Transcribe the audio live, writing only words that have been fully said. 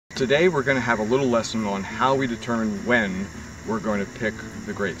today we're going to have a little lesson on how we determine when we're going to pick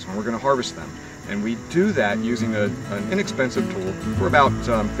the grapes, when we're going to harvest them. And we do that using an inexpensive tool for about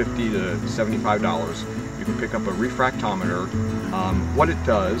 $50 to $75. You can pick up a refractometer. What it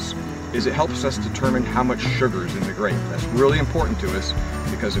does is it helps us determine how much sugar is in the grape. That's really important to us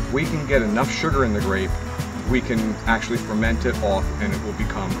because if we can get enough sugar in the grape, we can actually ferment it off and it will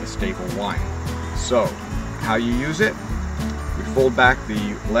become a staple wine. So, how you use it? We fold back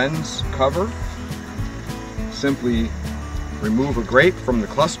the lens cover, simply remove a grape from the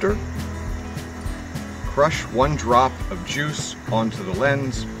cluster, crush 1 drop of juice onto the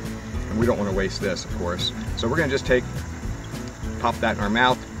lens, and we don't want to waste this, of course. So we're going to just pop that in our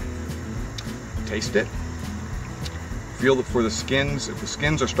mouth, taste it, feel for the skins. If the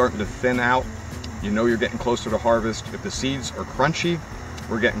skins are starting to thin out, you know you're getting closer to harvest. If the seeds are crunchy,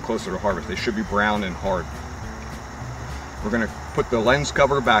 we're getting closer to harvest. They should be brown and hard. We're going to put the lens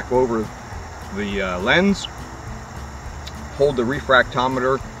cover back over the lens, hold the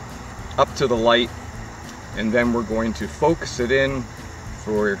refractometer up to the light, and then we're going to focus it in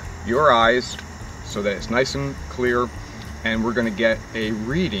for your eyes so that it's nice and clear, and we're going to get a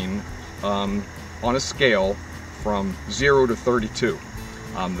reading on a scale from 0 to 32.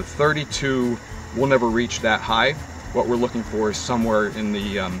 The 32 will never reach that high. What we're looking for is somewhere in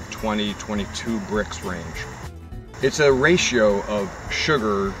the 20-22 brix range. It's a ratio of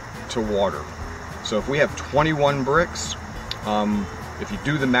sugar to water. So if we have 21 brix, if you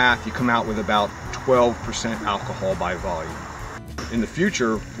do the math, you come out with about 12% alcohol by volume. In the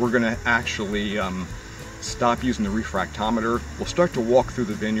future, we're going to actually stop using the refractometer. We'll start to walk through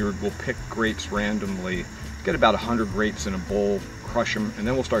the vineyard. We'll pick grapes randomly, get about 100 grapes in a bowl, crush them, and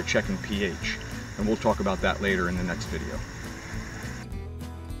then we'll start checking pH. And we'll talk about that later in the next video.